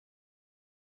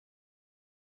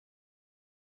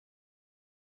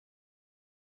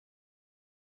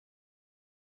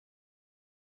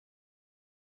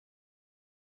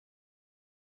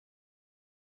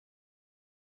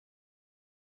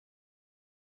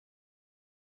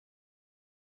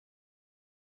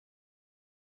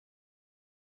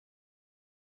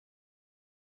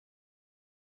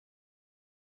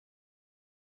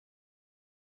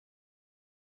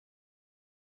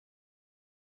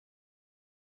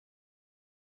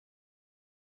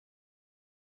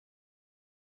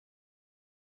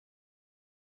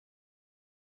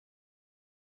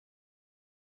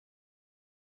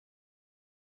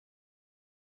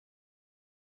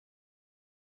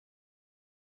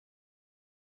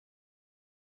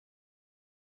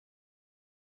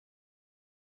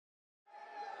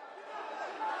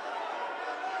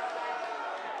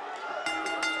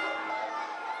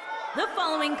The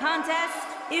following contest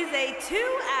is a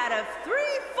 2 out of 3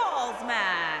 falls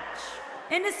match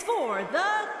and is for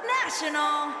the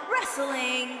National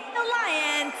Wrestling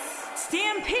Alliance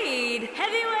Stampede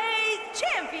Heavyweight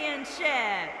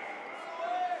Championship.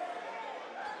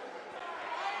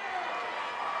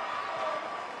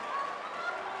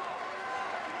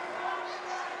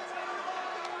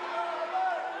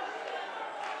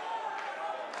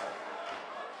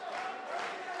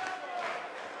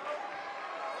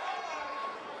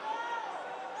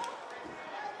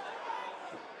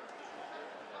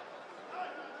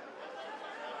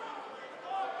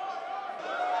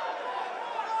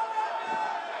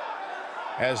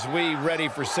 As we ready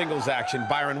for singles action,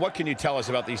 Byron, what can you tell us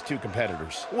about these two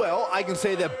competitors? Well, I can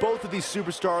say that both of these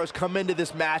superstars come into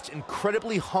this match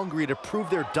incredibly hungry to prove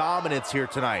their dominance here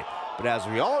tonight. But as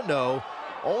we all know,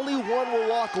 only one will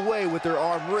walk away with their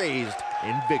arm raised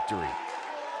in victory.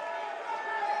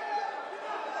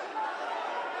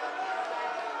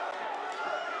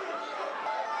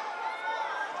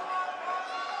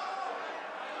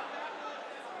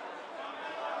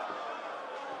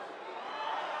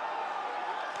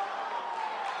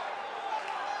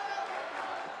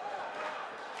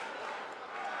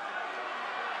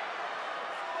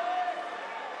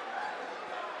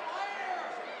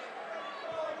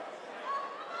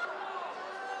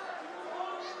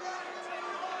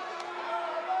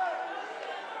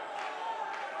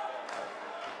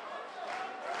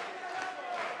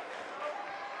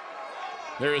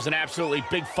 There is an absolutely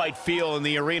big fight feel in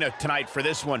the arena tonight for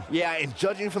this one. Yeah, and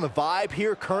judging from the vibe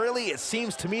here currently, it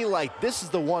seems to me like this is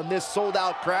the one this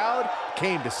sold-out crowd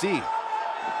came to see.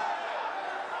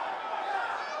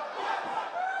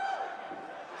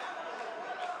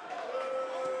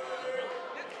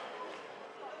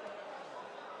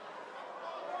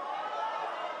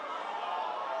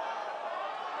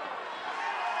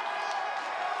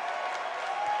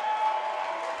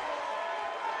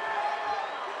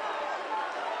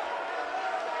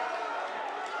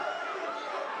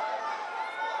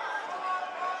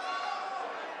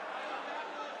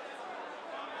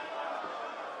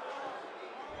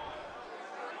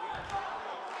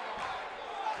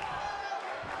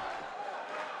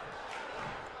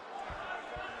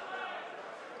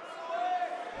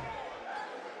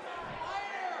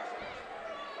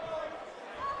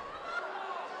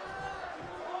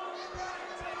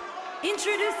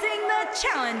 Introducing the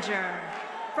challenger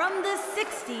from the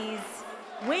 60s,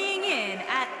 weighing in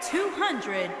at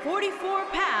 244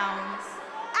 pounds,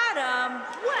 Adam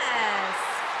West.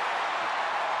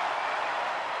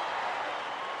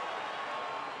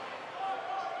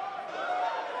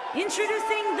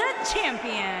 Introducing the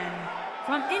champion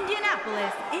from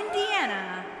Indianapolis,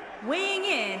 Indiana, weighing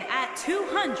in at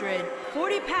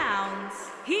 240 pounds,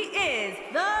 he is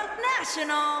the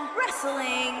National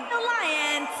Wrestling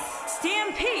Alliance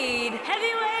Stampede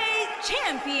Heavyweight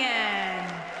Champion,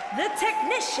 the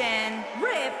Technician,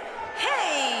 Rip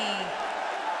Hay.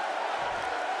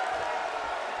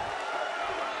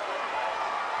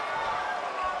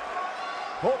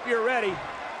 Hope you're ready.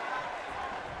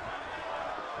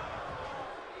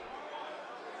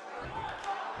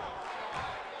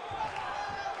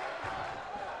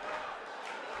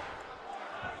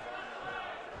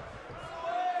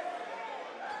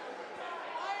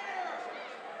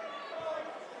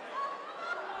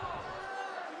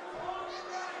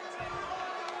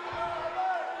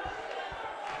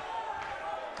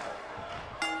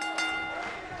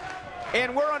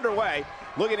 And we're underway.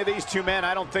 Looking at these two men,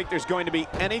 I don't think there's going to be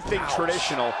anything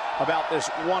traditional about this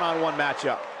one-on-one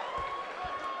matchup.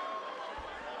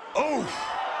 Oh!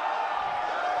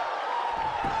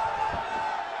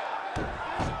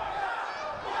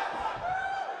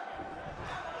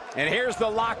 And here's the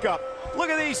lockup. Look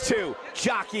at these two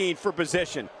jockeying for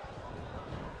position.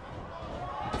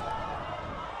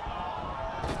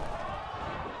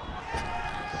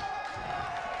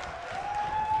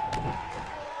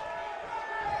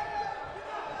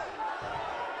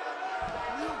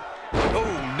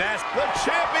 The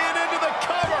champion into the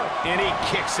cover. And he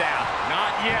kicks out.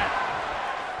 Not yet.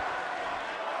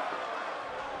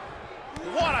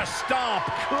 What a stomp.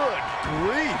 Good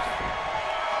grief.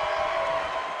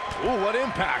 Ooh, what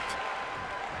impact.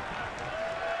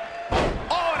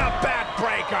 Oh, and a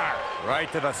backbreaker. Right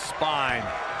to the spine.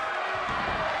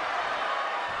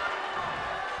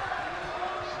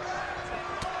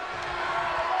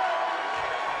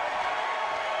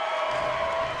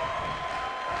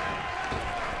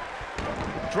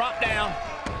 Drop down.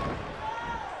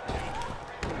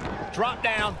 Drop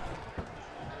down.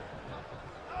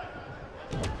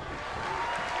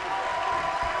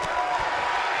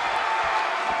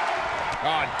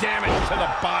 Oh, damage to the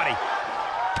body.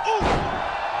 Ooh.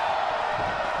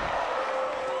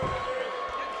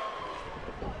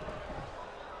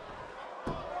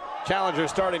 Challenger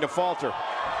starting to falter.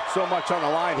 So much on the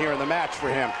line here in the match for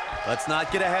him. Let's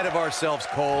not get ahead of ourselves,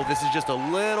 Cole. This is just a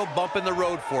little bump in the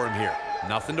road for him here.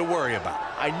 Nothing to worry about.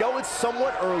 I know it's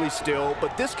somewhat early still,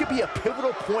 but this could be a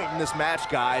pivotal point in this match,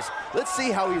 guys. Let's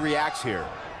see how he reacts here.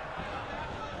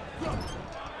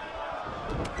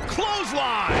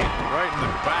 Clothesline! Right in the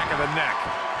back of the neck.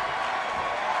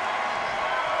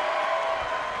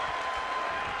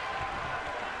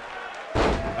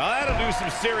 Now that'll do some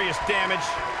serious damage.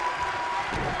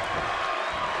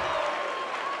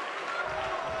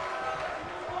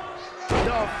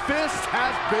 The fist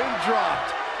has been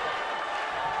dropped.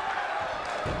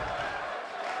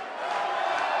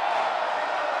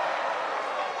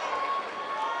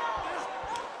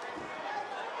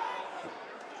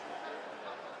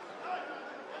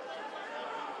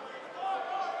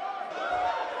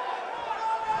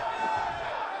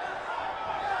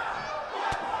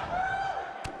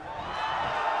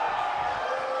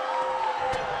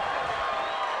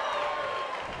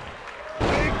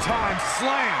 Time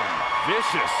slam.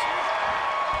 Vicious.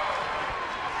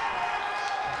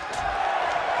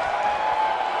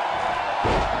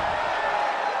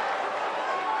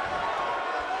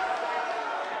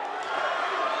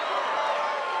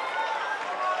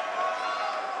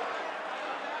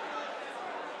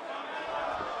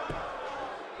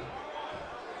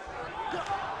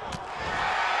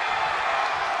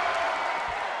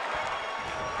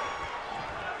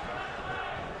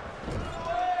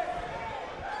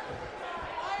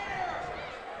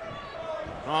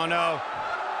 Oh, no.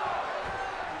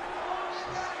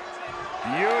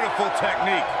 Beautiful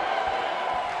technique.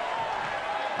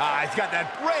 Ah, he's got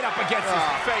that right up against his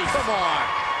face. Come on.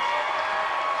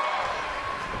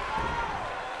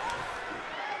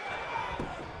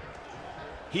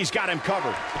 He's got him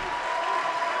covered.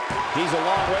 He's a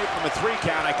long way from a 3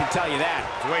 count, I can tell you that.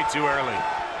 It's way too early.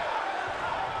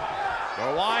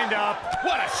 The wind up.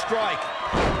 What a strike.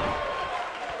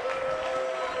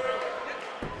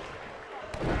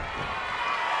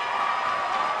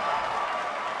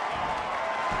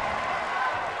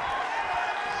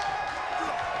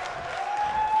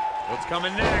 What's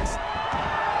coming next?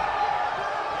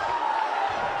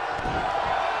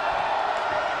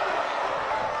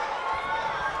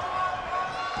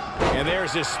 And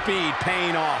there's his speed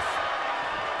paying off.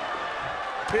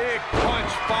 Big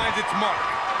punch finds its mark.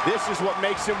 This is what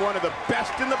makes him one of the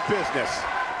best in the business.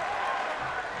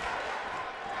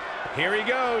 Here he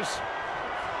goes.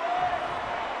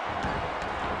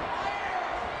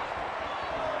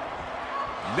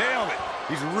 Nailed it.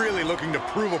 He's really looking to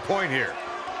prove a point here.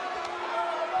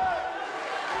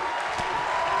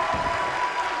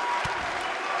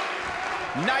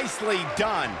 Nicely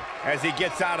done as he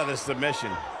gets out of the submission.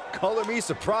 Color me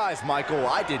surprised, Michael.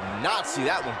 I did not see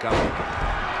that one coming.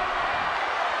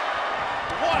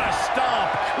 What a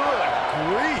stomp. Good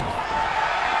grief.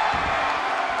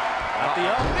 At the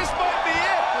up. This might be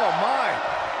it. Oh, my.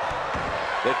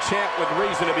 The champ with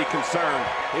reason to be concerned.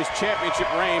 His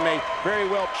championship reign may very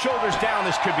well, shoulders down,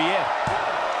 this could be it.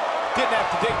 Didn't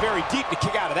have to dig very deep to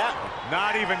kick out of that one.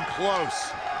 Not even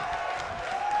close.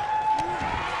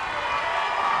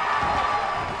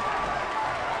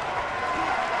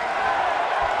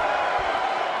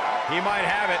 He might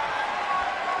have it.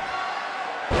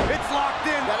 It's locked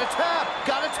in. Got a tap.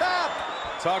 Got a tap.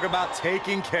 Talk about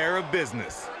taking care of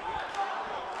business.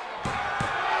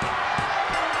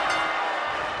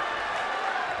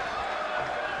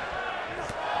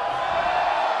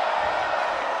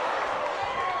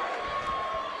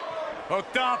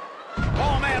 Hooked up.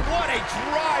 Oh, man, what a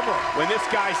driver. When this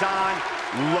guy's on,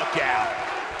 look out.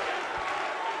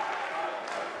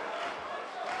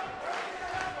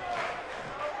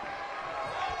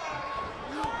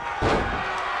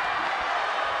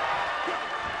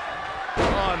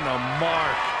 On the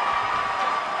mark.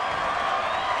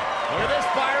 Look at this,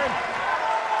 Byron.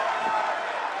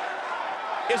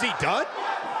 Is he done?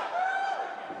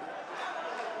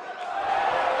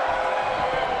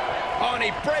 Oh, and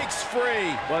he breaks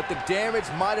free. But the damage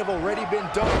might have already been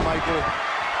done, Michael.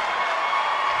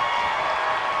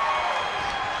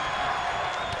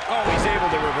 Oh, he's able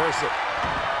to reverse it.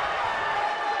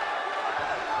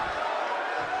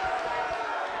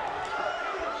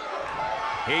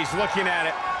 He's looking at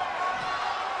it.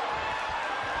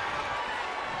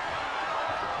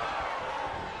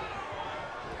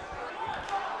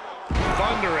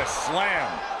 Thunderous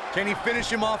slam. Can he finish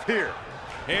him off here?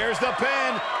 Here's the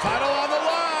pin. Title on the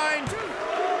line.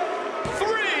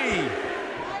 3.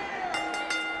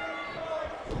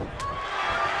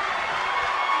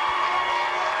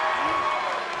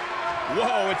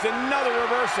 Whoa, it's another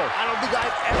reversal. I don't think I've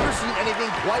ever seen anything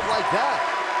quite like that.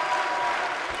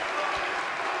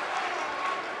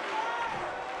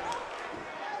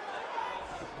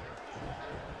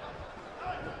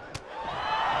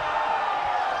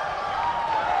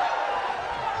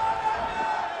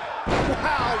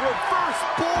 Wow, reverse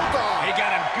bulldog. He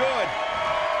got him good.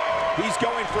 He's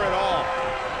going for it all.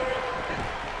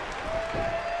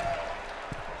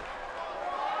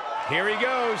 Here he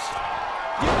goes.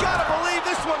 You gotta believe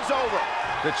this one's over.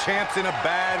 The champ's in a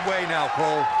bad way now,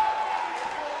 Cole.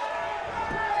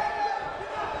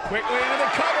 Quickly into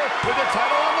the cover with the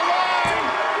title on the line.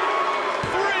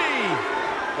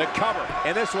 3. The cover,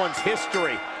 and this one's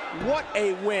history. What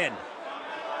a win.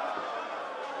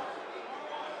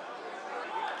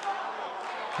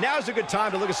 Now's a good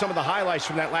time to look at some of the highlights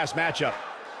from that last matchup.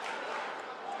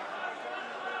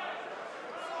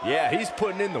 Yeah, he's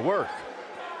putting in the work.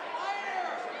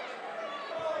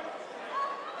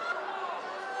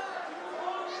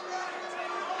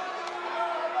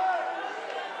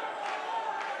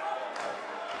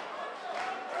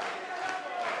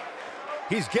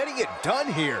 He's getting it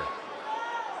done here.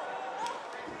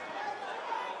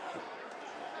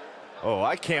 Oh,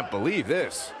 I can't believe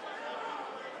this.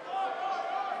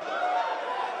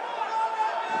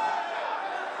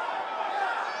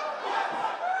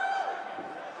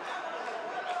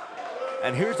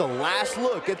 And here's a last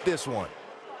look at this one.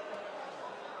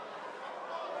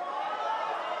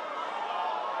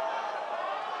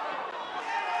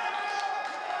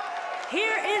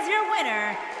 Here is your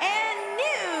winner and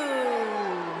new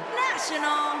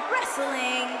National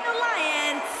Wrestling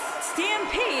Alliance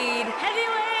Stampede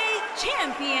Heavyweight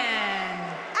Champion,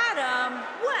 Adam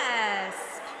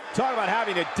West. Talk about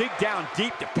having to dig down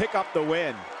deep to pick up the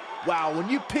win. Wow, when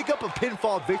you pick up a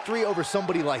pinfall victory over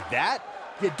somebody like that,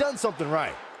 you've done something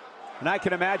right. And I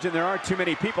can imagine there aren't too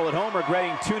many people at home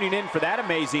regretting tuning in for that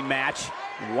amazing match.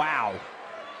 Wow.